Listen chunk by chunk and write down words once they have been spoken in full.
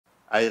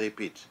I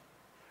repeat,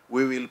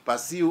 we will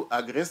pursue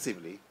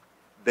aggressively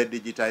the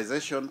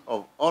digitization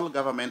of all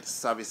government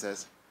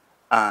services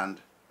and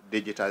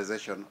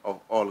digitization of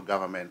all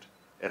government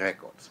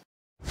records.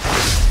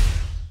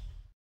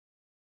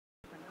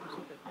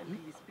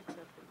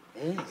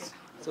 Yes.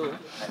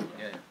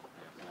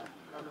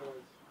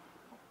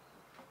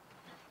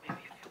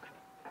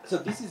 So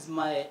this is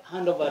my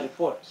handover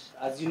report.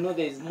 As you know,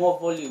 there is more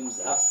volumes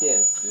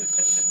upstairs,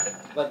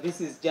 yes. But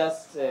this is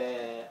just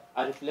a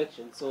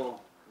reflection. So,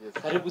 yes.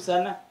 Karibu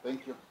sana.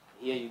 Thank you.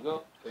 Here you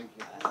go. Thank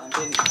you. And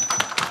then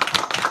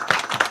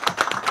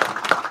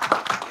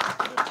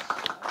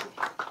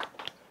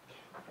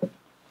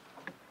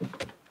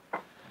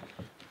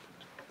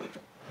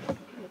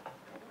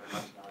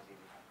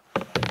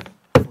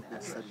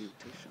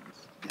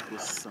salutations,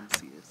 because some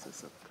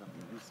CSS have come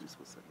and use this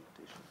for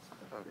salutations.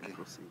 Okay. Then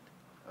proceed.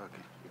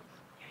 Okay.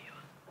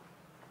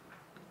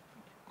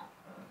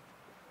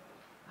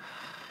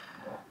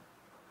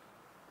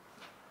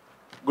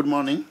 Good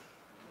morning.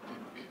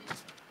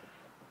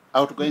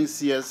 Outgoing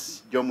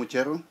CS Joe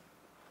Mucheru,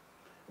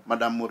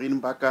 Madam Maureen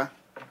Baka,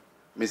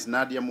 Ms.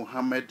 Nadia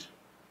Muhammad,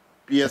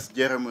 PS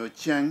Jeremy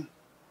Ochieng,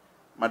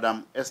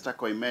 Madam Esther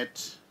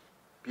Koimet,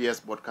 PS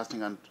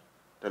Broadcasting and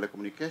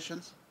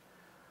Telecommunications,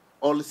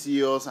 all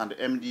CEOs and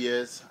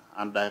MDs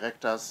and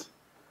directors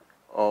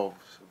of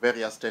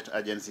various state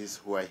agencies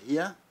who are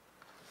here,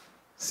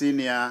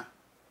 senior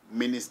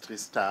ministry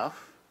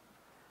staff,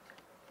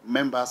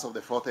 members of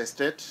the Fourth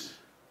Estate,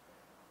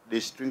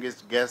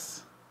 distinguished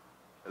guests,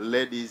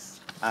 ladies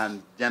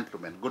and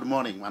gentlemen. Good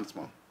morning once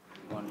more.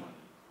 good morning.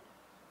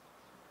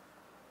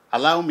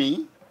 Allow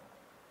me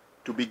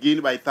to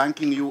begin by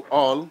thanking you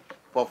all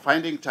for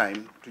finding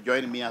time to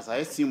join me as I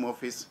assume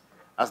office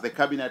as the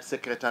Cabinet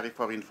Secretary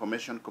for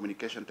Information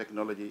Communication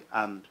Technology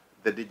and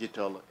the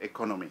Digital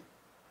Economy.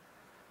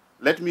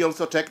 Let me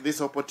also take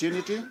this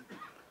opportunity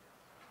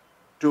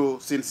to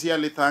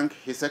sincerely thank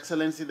His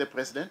Excellency the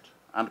President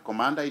and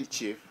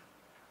Commander-in-Chief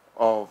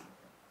of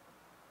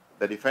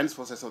the Defense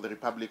Forces of the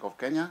Republic of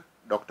Kenya,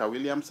 Dr.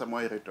 William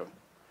Samoei Ruto,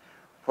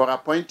 for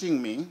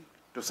appointing me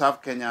to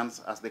serve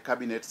Kenyans as the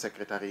Cabinet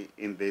Secretary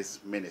in this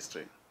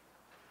ministry.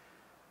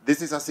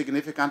 This is a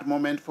significant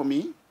moment for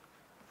me,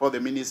 for the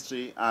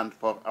ministry, and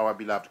for our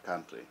beloved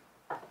country.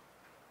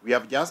 We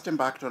have just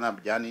embarked on a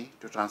journey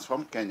to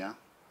transform Kenya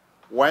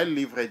while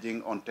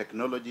leveraging on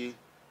technology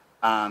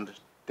and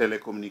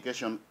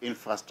telecommunication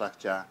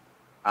infrastructure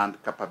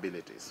and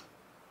capabilities.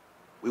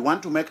 We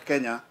want to make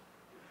Kenya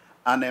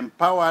an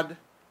empowered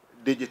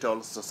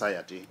digital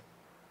society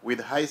with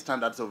high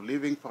standards of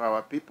living for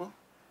our people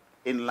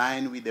in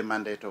line with the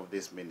mandate of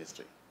this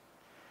ministry.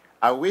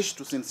 I wish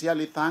to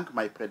sincerely thank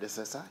my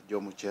predecessor,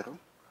 Joe Mucheru,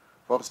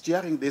 for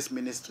steering this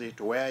ministry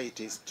to where it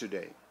is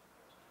today.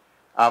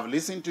 I've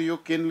listened to you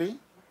keenly.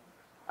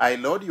 I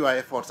laud your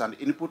efforts and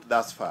input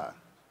thus far.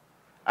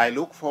 I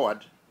look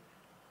forward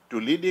to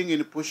leading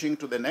in pushing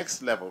to the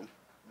next level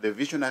the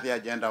visionary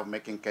agenda of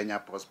making Kenya a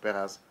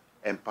prosperous,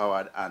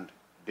 empowered, and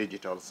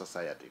digital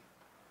society.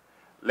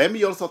 Let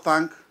me also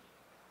thank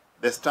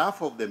the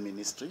staff of the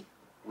ministry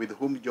with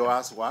whom Joe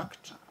has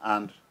worked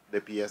and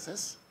the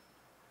PSS,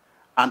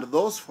 and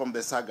those from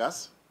the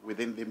sagas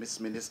within this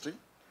ministry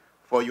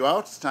for your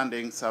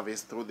outstanding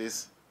service through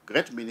this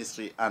great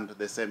ministry and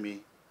the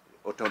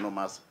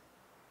semi-autonomous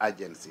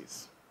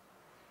agencies.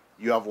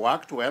 You have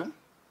worked well.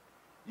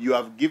 You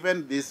have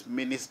given this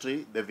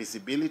ministry the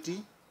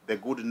visibility, the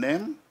good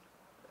name,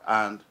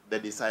 and the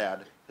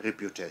desired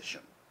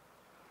reputation.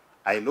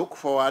 I look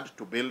forward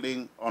to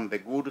building on the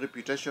good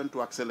reputation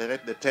to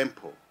accelerate the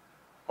tempo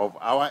of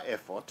our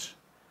effort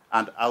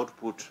and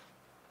output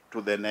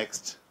to the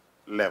next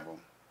level.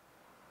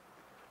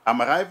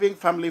 I'm arriving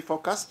firmly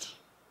focused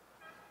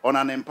on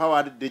an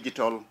empowered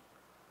digital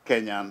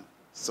Kenyan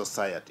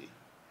society.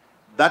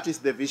 That is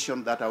the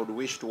vision that I would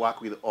wish to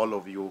work with all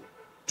of you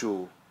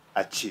to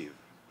achieve,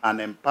 an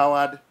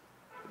empowered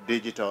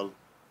digital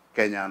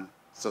Kenyan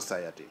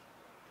society.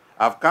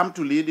 I've come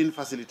to lead in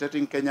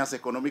facilitating Kenya's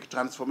economic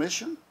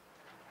transformation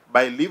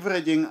by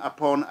leveraging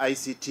upon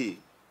ICT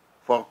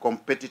for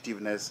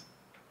competitiveness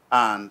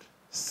and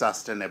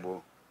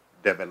sustainable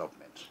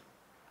development.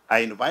 I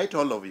invite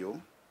all of you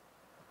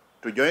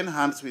to join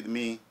hands with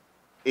me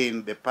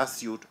in the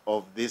pursuit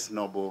of this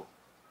noble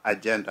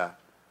agenda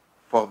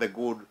for the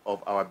good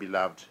of our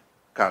beloved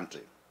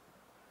country.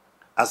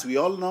 As we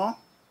all know,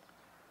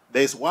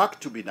 there is work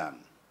to be done,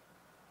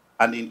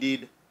 and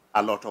indeed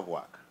a lot of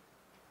work.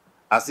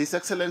 As His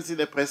Excellency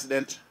the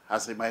President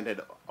has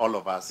reminded all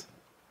of us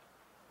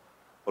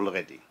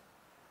already,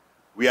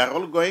 we are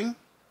all going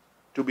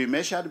to be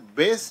measured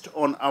based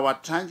on our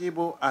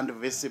tangible and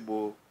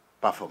visible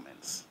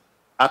performance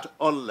at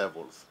all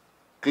levels.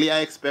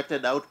 Clear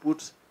expected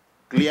outputs,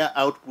 clear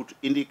output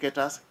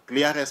indicators,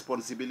 clear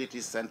responsibility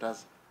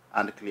centers,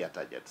 and clear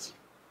targets.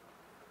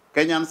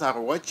 Kenyans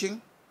are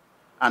watching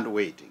and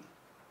waiting.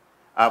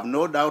 I have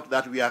no doubt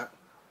that we are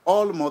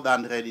all more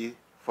than ready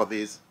for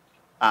this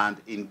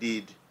and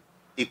indeed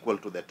equal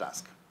to the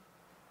task.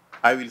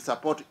 I will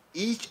support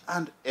each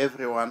and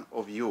every one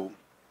of you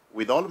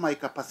with all my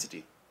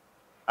capacity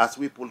as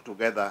we pull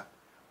together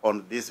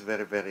on this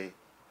very, very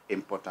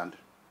important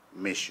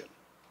mission.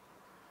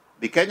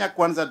 The Kenya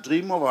Kwanza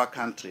dream of our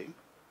country,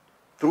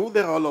 through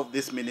the role of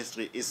this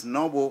ministry, is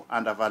noble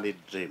and a valid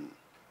dream.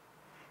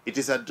 It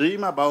is a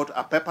dream about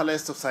a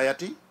paperless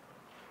society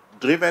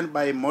driven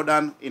by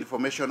modern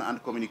information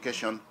and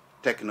communication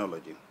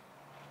technology.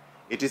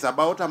 It is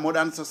about a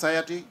modern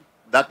society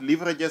that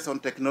leverages on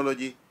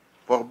technology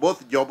for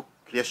both job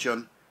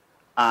creation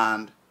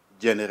and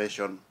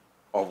generation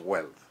of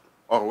wealth,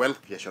 or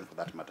wealth creation for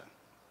that matter.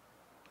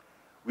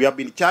 We have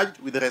been charged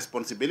with the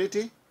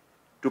responsibility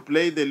to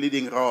play the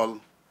leading role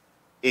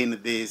in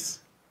this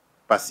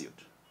pursuit.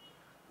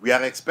 We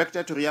are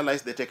expected to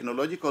realize the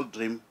technological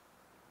dream,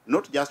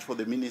 not just for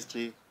the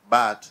ministry,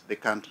 but the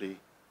country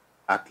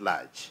at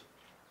large,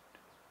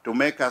 to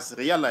make us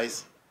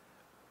realize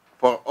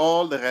for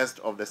all the rest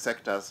of the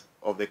sectors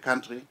of the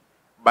country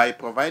by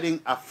providing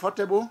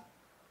affordable,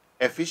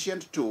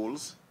 efficient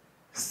tools,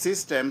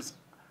 systems,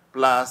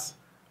 plus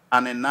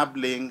an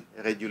enabling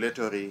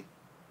regulatory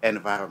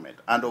environment,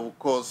 and of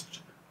course,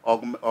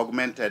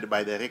 augmented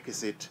by the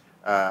requisite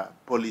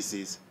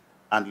policies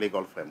and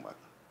legal framework.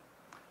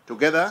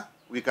 Together,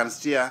 we can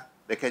steer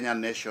the Kenyan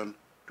nation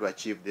to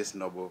achieve this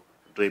noble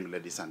dream,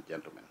 ladies and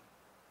gentlemen.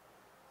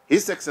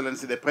 His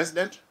Excellency the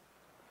President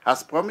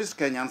has promised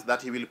Kenyans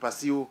that he will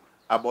pursue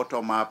a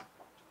bottom-up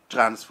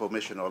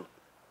transformational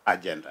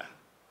agenda.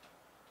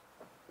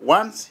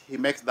 Once he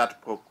makes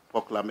that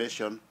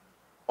proclamation,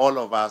 all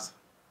of us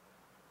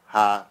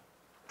have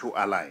to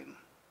align.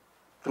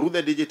 Through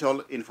the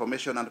digital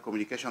information and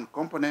communication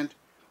component,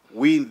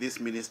 we in this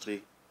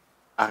ministry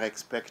are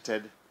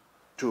expected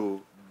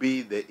to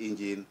be the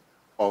engine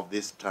of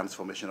this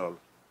transformational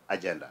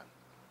agenda.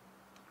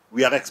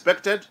 We are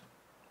expected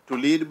to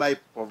lead by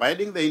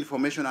providing the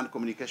information and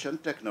communication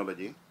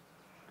technology,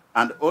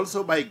 and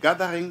also by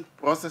gathering,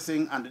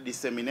 processing, and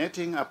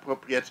disseminating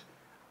appropriate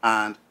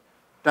and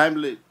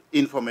timely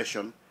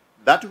information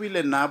that will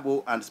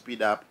enable and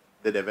speed up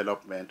the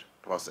development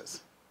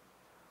process.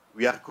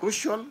 We are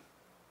crucial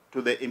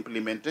to the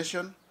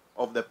implementation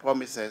of the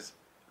promises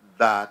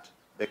that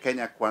the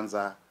Kenya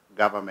Kwanza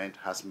government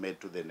has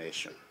made to the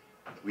nation.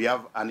 We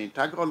have an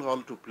integral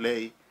role to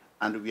play,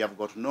 and we have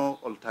got no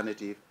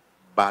alternative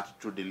but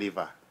to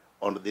deliver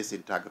on this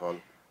integral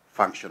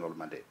functional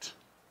mandate.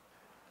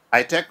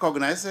 I take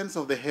cognizance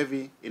of the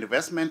heavy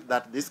investment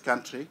that this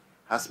country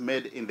has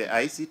made in the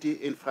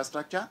ICT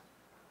infrastructure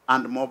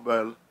and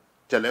mobile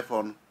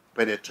telephone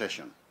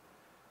penetration.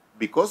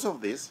 Because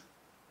of this,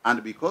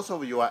 and because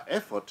of your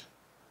effort,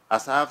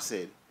 as I have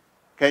said,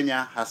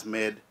 Kenya has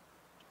made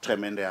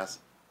tremendous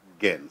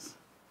gains.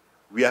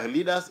 We are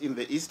leaders in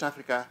the East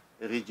Africa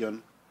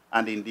region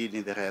and indeed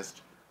in the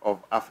rest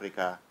of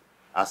Africa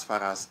as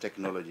far as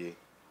technology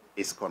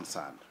is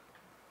concerned.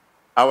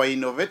 Our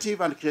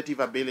innovative and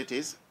creative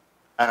abilities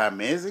are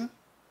amazing,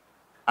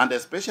 and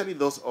especially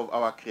those of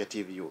our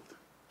creative youth.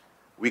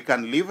 We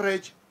can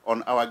leverage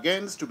on our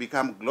gains to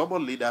become global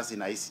leaders in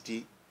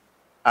ICT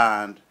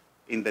and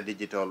in the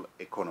digital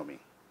economy.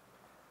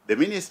 The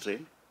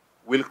ministry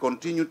will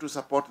continue to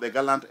support the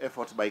gallant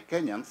efforts by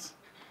Kenyans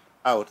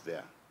out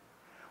there.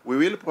 We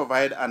will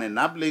provide an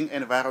enabling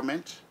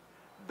environment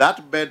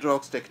that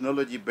bedrocks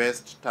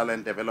technology-based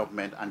talent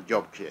development and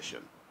job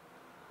creation.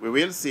 We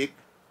will seek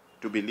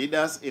to be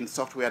leaders in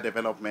software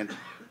development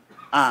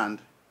and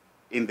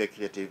in the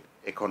creative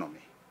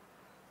economy.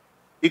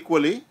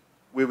 Equally,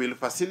 we will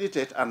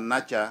facilitate and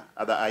nurture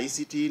other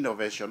ICT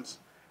innovations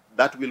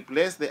that will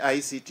place the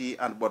ICT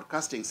and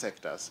broadcasting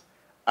sectors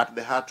at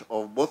the heart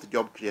of both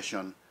job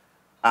creation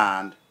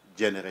and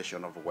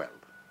generation of wealth.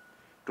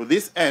 To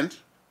this end,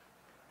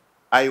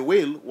 I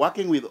will,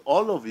 working with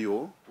all of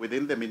you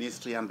within the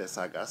ministry and the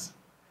SAGAs,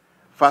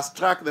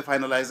 fast-track the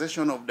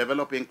finalization of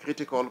developing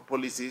critical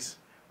policies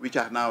which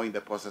are now in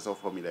the process of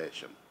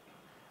formulation.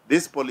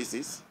 These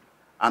policies,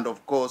 and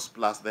of course,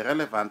 plus the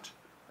relevant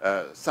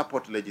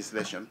support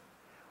legislation,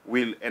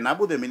 will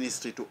enable the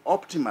ministry to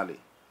optimally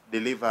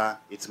deliver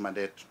its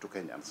mandate to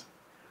Kenyans.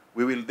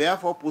 We will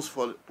therefore push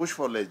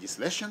for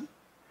legislation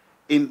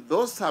in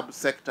those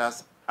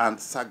subsectors and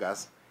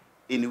SAGAs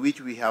in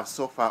which we have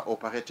so far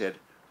operated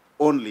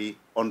only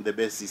on the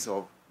basis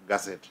of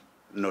gazette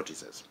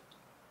notices.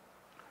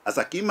 As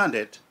a key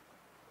mandate,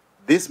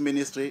 this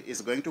ministry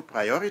is going to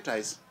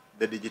prioritize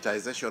the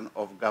digitization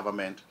of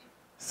government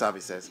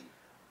services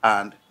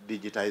and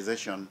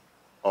digitization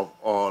of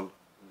all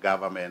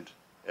government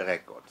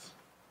records.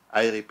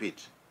 I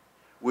repeat,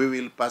 we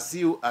will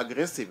pursue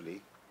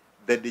aggressively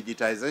the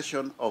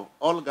digitization of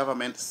all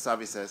government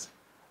services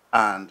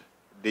and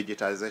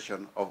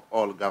digitization of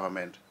all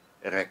government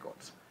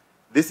records.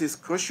 This is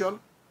crucial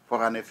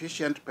for an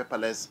efficient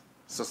paperless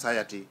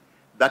society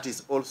that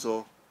is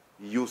also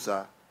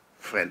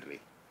user-friendly.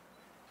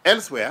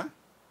 Elsewhere,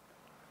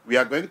 we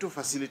are going to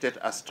facilitate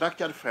a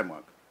structured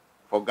framework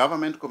for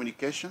government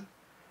communication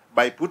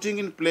by putting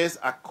in place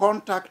a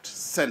contact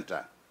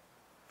center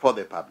for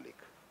the public.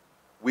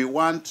 We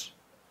want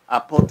a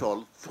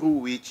portal through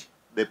which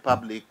the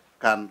public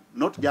can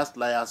not just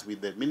liaise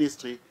with the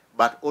ministry,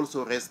 but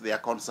also raise their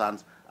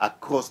concerns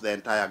across the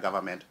entire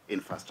government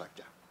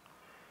infrastructure.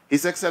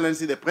 His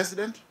Excellency the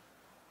President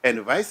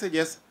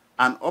envisages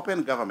an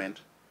open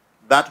government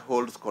that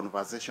holds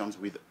conversations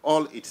with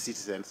all its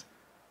citizens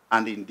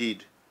and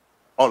indeed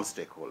all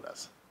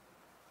stakeholders.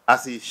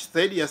 As he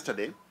said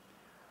yesterday,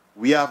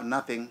 we have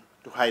nothing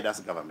to hide as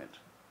government.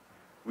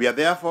 We are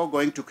therefore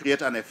going to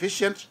create an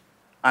efficient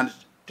and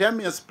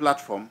tenuous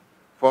platform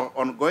for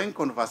ongoing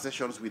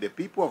conversations with the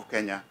people of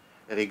Kenya,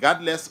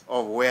 regardless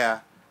of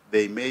where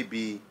they may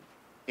be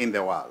in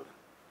the world.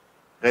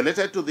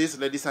 Related to this,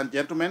 ladies and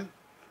gentlemen,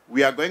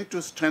 we are going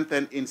to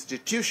strengthen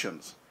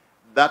institutions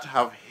that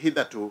have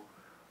hitherto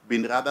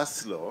been rather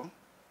slow,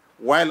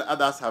 while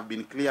others have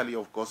been clearly,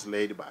 of course,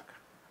 laid back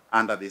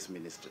under this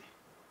ministry.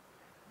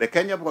 The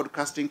Kenya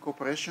Broadcasting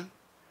Corporation,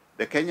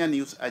 the Kenya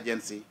News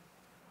Agency,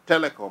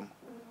 Telecom,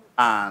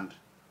 and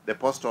the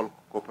Postal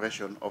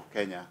Corporation of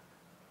Kenya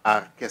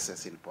are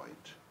cases in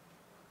point.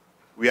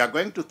 We are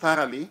going to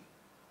thoroughly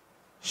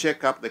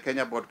shake up the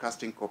Kenya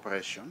Broadcasting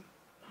Corporation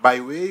by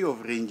way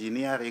of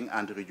re-engineering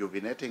and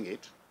rejuvenating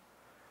it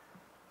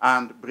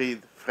and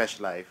breathe fresh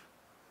life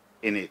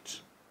in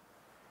it.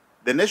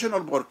 The national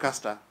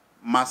broadcaster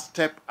must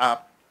step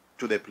up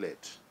to the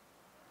plate.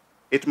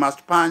 It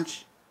must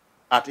punch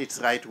at its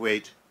right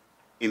weight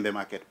in the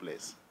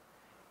marketplace.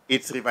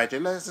 Its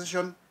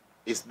revitalization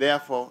is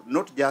therefore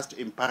not just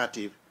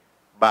imperative,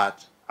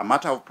 but a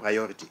matter of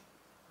priority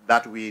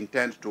that we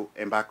intend to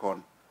embark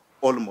on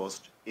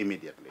almost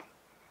immediately.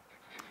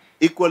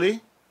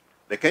 Equally,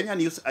 the Kenya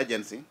News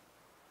Agency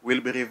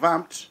will be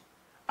revamped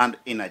and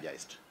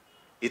energized.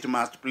 It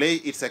must play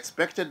its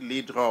expected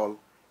lead role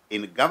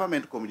in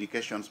government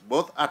communications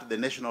both at the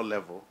national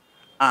level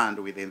and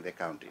within the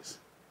counties.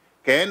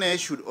 KNA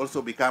should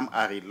also become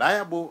a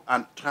reliable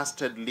and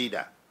trusted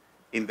leader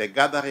in the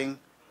gathering,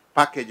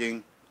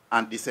 packaging,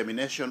 and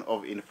dissemination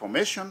of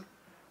information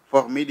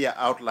for media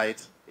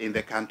outlets in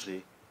the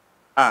country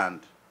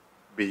and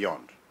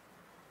beyond.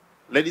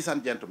 Ladies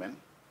and gentlemen,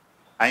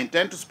 I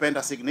intend to spend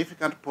a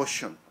significant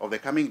portion of the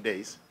coming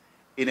days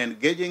in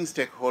engaging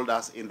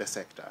stakeholders in the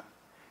sector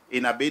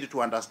in a bid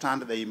to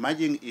understand the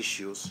emerging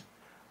issues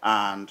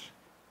and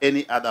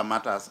any other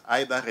matters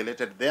either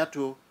related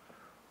thereto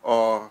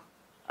or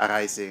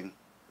arising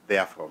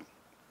therefrom.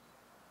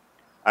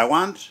 I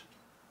want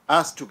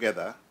us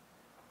together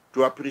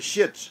to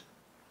appreciate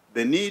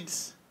the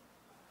needs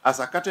as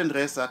a curtain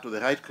raiser to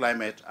the right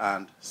climate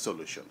and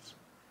solutions.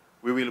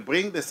 We will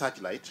bring the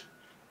searchlight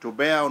to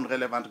bear on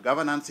relevant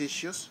governance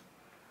issues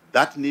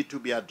that need to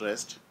be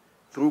addressed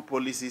through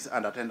policies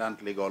and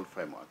attendant legal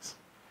frameworks.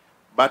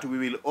 But we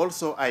will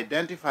also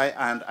identify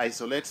and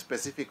isolate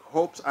specific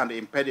hopes and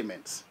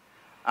impediments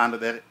and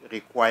the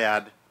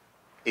required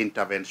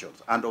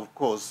interventions, and of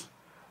course,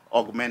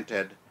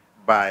 augmented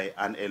by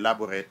an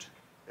elaborate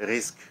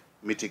risk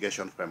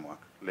mitigation framework,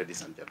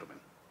 ladies and gentlemen.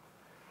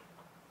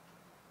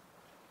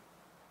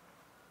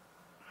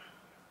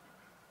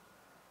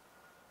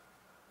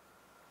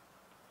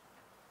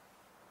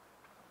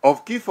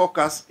 Of key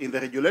focus in the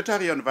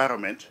regulatory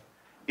environment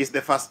is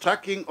the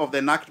fast-tracking of the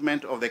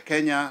enactment of the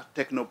Kenya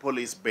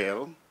Technopolis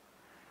Bill,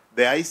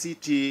 the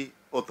ICT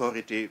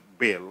Authority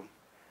Bill,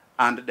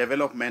 and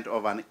development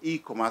of an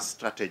e-commerce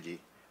strategy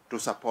to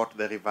support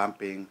the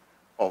revamping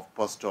of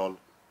Postal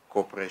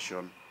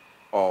Corporation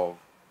of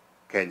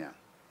Kenya.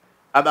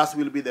 Others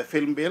will be the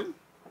Film Bill,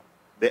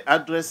 the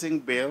Addressing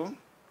Bill,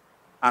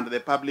 and the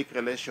Public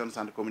Relations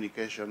and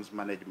Communications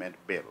Management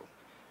Bill.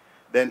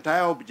 The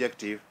entire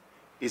objective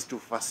is to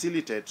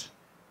facilitate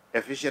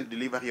efficient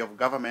delivery of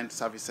government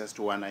services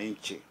to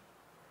wananchi.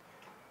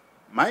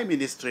 My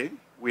ministry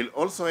will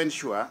also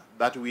ensure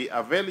that we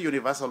avail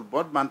universal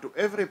broadband to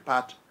every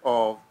part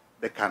of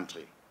the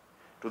country.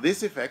 To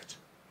this effect,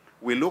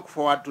 we look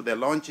forward to the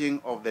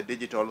launching of the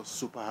digital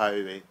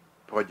superhighway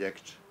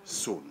project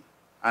soon,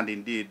 and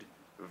indeed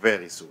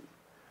very soon.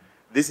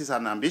 This is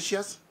an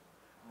ambitious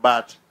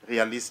but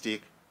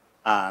realistic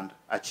and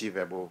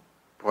achievable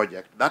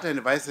project that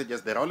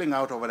envisages the rolling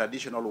out of an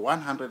additional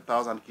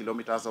 100,000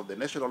 kilometers of the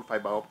national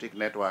fiber optic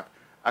network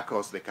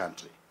across the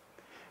country.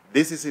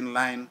 This is in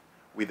line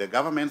with the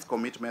government's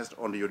commitments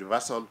on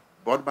universal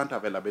broadband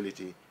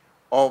availability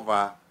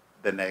over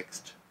the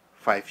next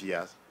 5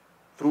 years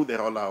through the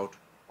rollout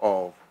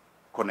of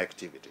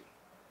connectivity.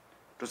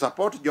 To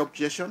support job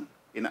creation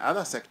in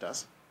other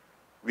sectors,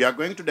 we are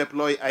going to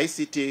deploy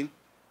ICT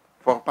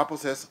for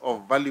purposes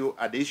of value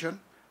addition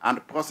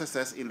and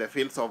processes in the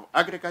fields of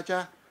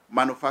agriculture,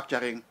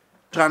 manufacturing,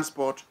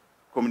 transport,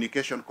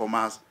 communication,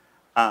 commerce,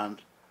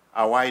 and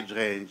a wide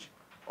range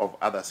of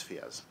other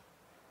spheres.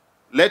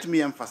 Let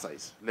me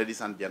emphasize,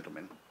 ladies and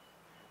gentlemen,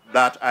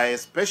 that I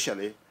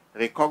especially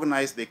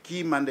recognize the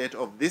key mandate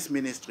of this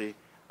ministry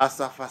as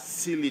a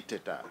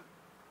facilitator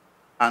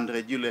and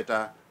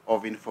regulator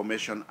of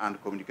information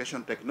and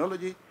communication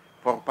technology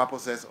for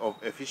purposes of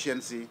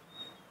efficiency,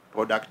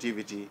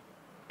 productivity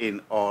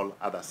in all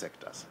other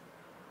sectors.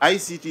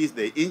 ICT is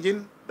the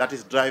engine that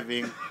is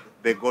driving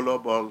the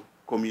global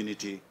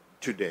community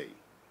today.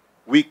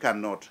 We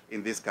cannot,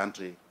 in this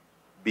country,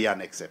 be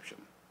an exception.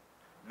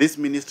 This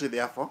ministry,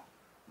 therefore,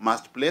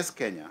 must place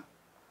Kenya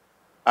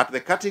at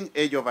the cutting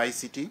edge of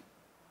ICT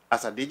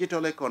as a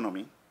digital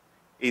economy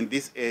in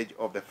this age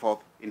of the fourth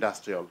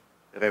industrial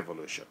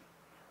revolution.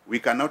 We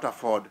cannot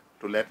afford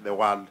to let the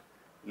world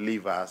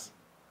leave us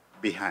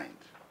behind.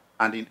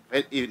 And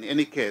in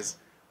any case,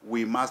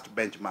 we must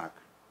benchmark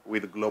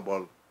with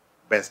global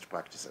best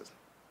practices.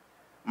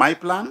 My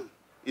plan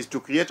is to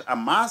create a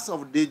mass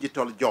of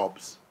digital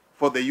jobs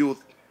for the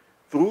youth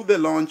through the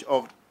launch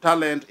of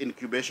talent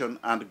incubation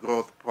and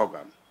growth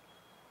program,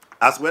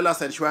 as well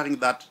as ensuring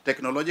that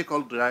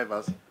technological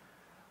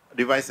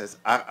devices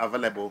are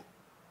available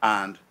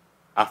and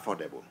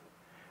affordable.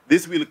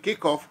 This will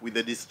kick off with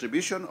the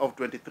distribution of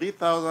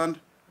 23,000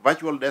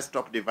 virtual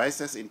desktop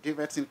devices in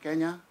TVETs in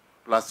Kenya,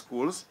 plus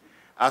schools,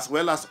 as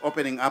well as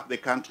opening up the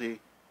country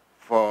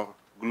for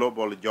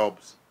global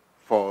jobs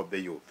for the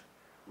youth.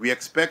 We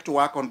expect to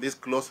work on this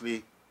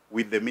closely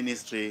with the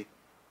Ministry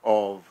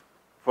of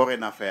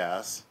Foreign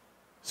Affairs,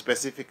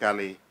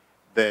 specifically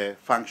the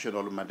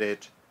functional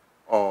mandate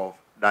of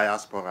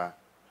diaspora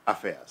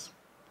affairs.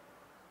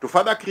 To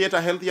further create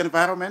a healthy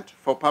environment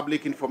for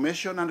public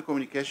information and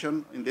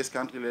communication in this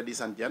country,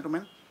 ladies and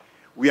gentlemen,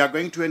 we are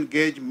going to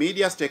engage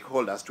media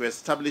stakeholders to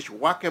establish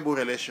workable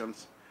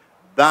relations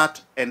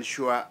that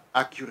ensure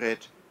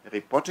accurate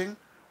reporting,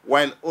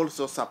 while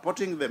also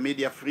supporting the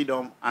media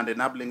freedom and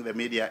enabling the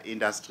media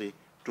industry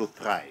to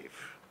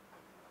thrive.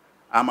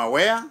 I'm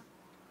aware,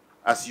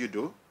 as you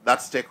do, that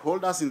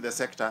stakeholders in the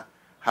sector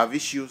have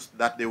issues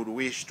that they would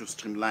wish to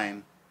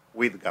streamline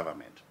with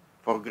government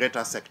for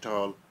greater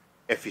sectoral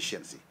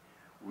efficiency.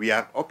 We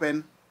are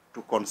open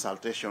to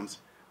consultations,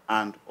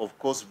 and of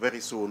course,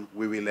 very soon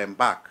we will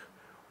embark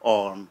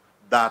on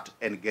that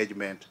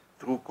engagement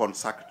through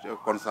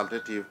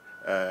consultative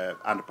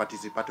and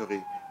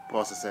participatory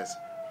processes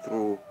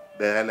through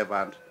the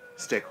relevant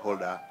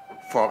stakeholder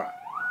fora.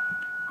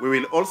 We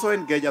will also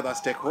engage other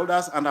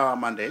stakeholders under our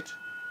mandate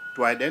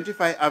to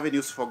identify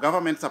avenues for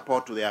government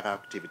support to their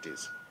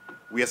activities.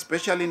 We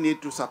especially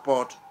need to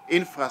support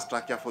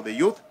infrastructure for the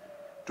youth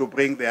to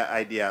bring their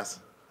ideas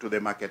to the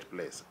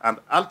marketplace and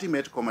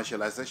ultimate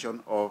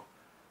commercialization of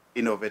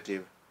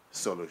innovative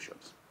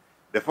solutions.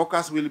 The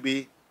focus will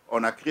be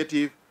on a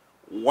creative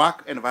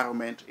work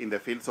environment in the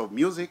fields of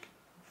music,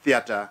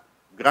 theater,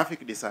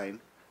 graphic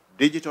design,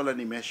 digital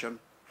animation,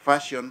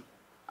 fashion,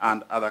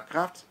 and other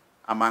crafts,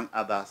 among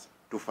others,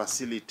 to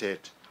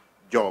facilitate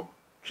job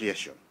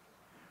creation.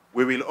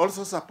 We will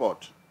also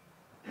support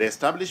the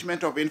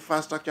establishment of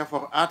infrastructure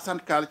for arts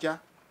and culture,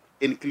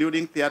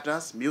 including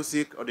theaters,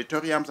 music,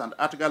 auditoriums, and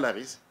art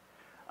galleries,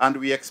 and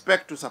we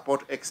expect to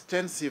support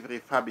extensive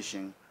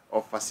refurbishing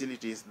of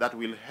facilities that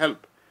will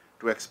help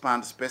to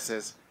expand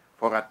spaces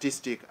for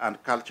artistic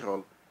and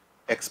cultural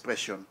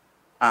expression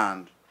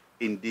and,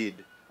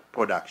 indeed,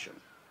 production.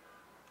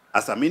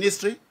 As a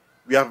ministry,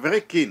 we are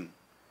very keen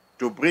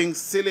to bring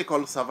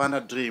Silicon Savannah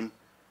Dream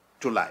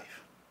to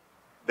life.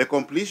 The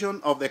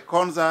completion of the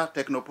Konza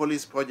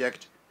Technopolis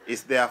project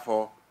is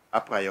therefore a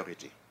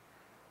priority.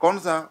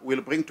 Konza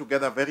will bring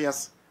together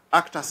various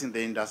actors in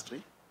the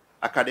industry,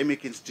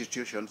 academic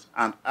institutions,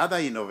 and other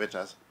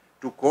innovators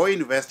to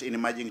co-invest in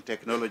emerging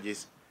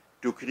technologies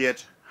to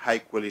create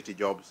high-quality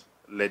jobs,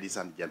 ladies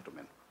and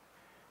gentlemen.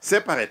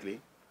 Separately,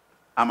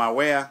 I'm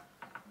aware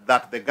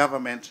that the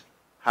government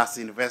has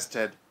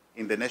invested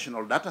in the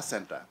National Data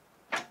Center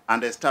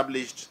and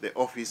established the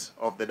Office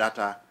of the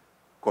Data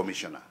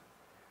Commissioner.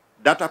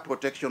 Data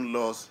protection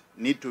laws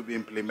need to be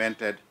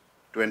implemented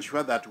to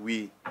ensure that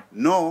we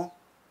know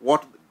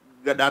what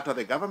the data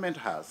the government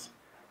has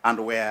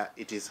and where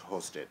it is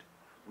hosted.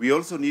 We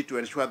also need to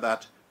ensure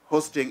that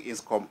hosting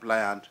is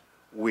compliant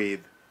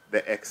with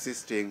the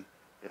existing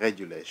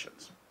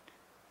regulations.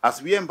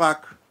 As we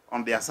embark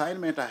on the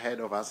assignment ahead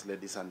of us,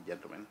 ladies and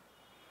gentlemen,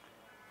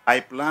 I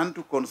plan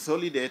to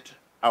consolidate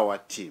our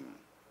team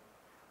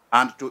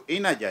and to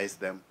energize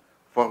them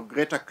for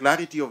greater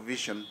clarity of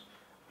vision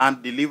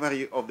and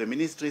delivery of the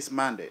ministry's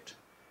mandate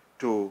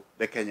to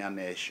the Kenyan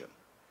nation.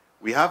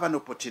 We have an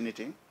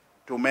opportunity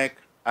to make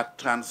a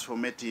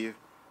transformative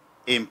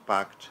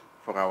impact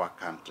for our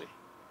country.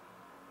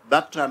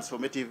 That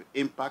transformative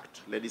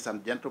impact, ladies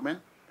and gentlemen,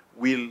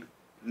 will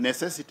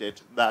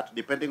necessitate that,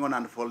 depending on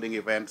unfolding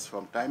events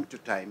from time to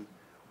time,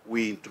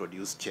 we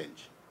introduce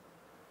change.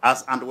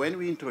 As and when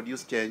we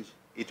introduce change,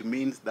 it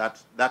means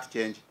that that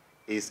change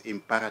is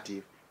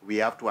imperative. We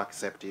have to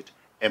accept it,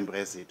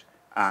 embrace it,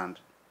 and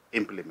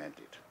implement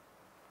it.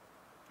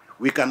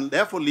 We can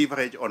therefore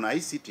leverage on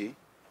ICT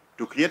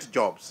to create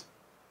jobs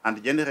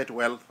and generate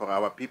wealth for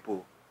our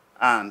people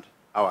and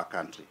our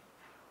country.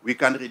 We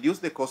can reduce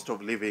the cost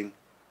of living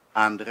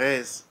and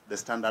raise the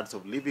standards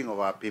of living of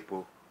our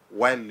people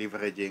while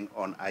leveraging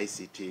on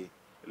ICT,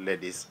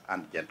 ladies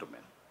and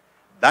gentlemen.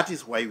 That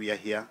is why we are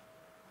here.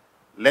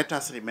 Let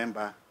us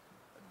remember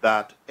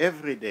that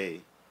every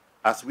day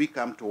as we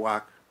come to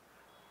work,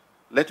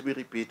 let me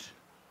repeat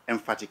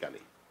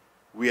emphatically,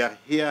 we are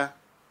here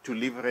to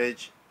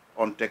leverage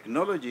on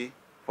technology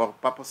for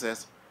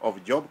purposes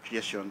of job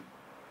creation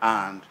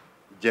and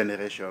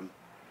generation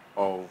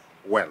of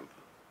wealth.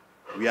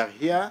 We are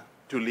here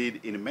to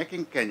lead in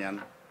making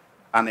Kenyan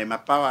an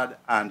empowered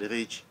and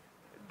rich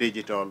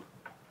digital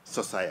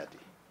society.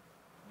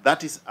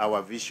 That is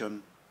our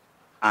vision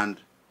and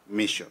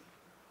mission.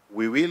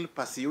 We will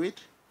pursue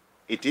it.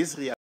 It is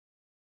real.